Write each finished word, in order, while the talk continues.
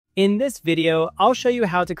In this video, I'll show you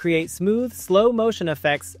how to create smooth, slow motion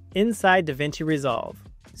effects inside DaVinci Resolve.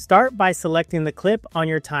 Start by selecting the clip on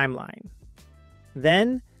your timeline.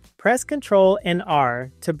 Then, press Ctrl and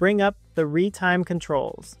R to bring up the Retime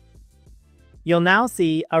controls. You'll now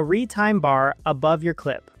see a Retime bar above your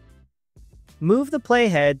clip. Move the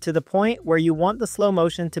playhead to the point where you want the slow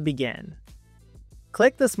motion to begin.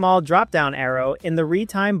 Click the small drop-down arrow in the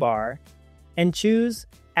Retime bar and choose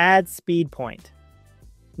Add Speed Point.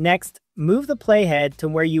 Next, move the playhead to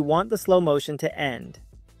where you want the slow motion to end.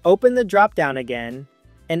 Open the drop-down again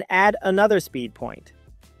and add another speed point.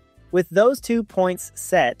 With those 2 points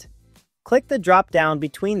set, click the drop-down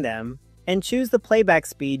between them and choose the playback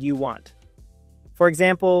speed you want. For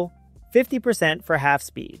example, 50% for half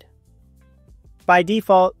speed. By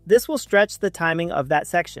default, this will stretch the timing of that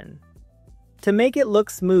section. To make it look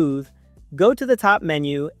smooth, go to the top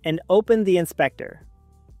menu and open the inspector.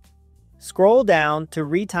 Scroll down to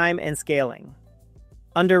Retime and Scaling.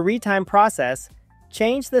 Under Retime Process,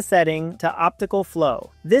 change the setting to Optical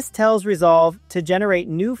Flow. This tells Resolve to generate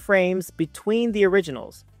new frames between the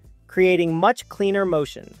originals, creating much cleaner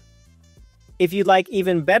motion. If you'd like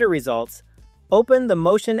even better results, open the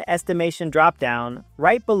Motion Estimation dropdown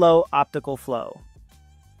right below Optical Flow.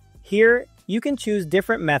 Here, you can choose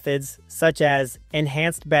different methods such as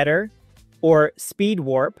Enhanced Better or Speed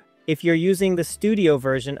Warp if you're using the studio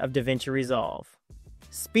version of DaVinci Resolve.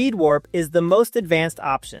 Speed Warp is the most advanced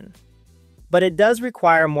option, but it does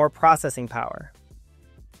require more processing power.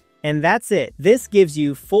 And that's it. This gives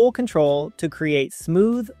you full control to create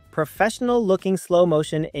smooth, professional-looking slow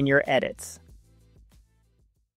motion in your edits.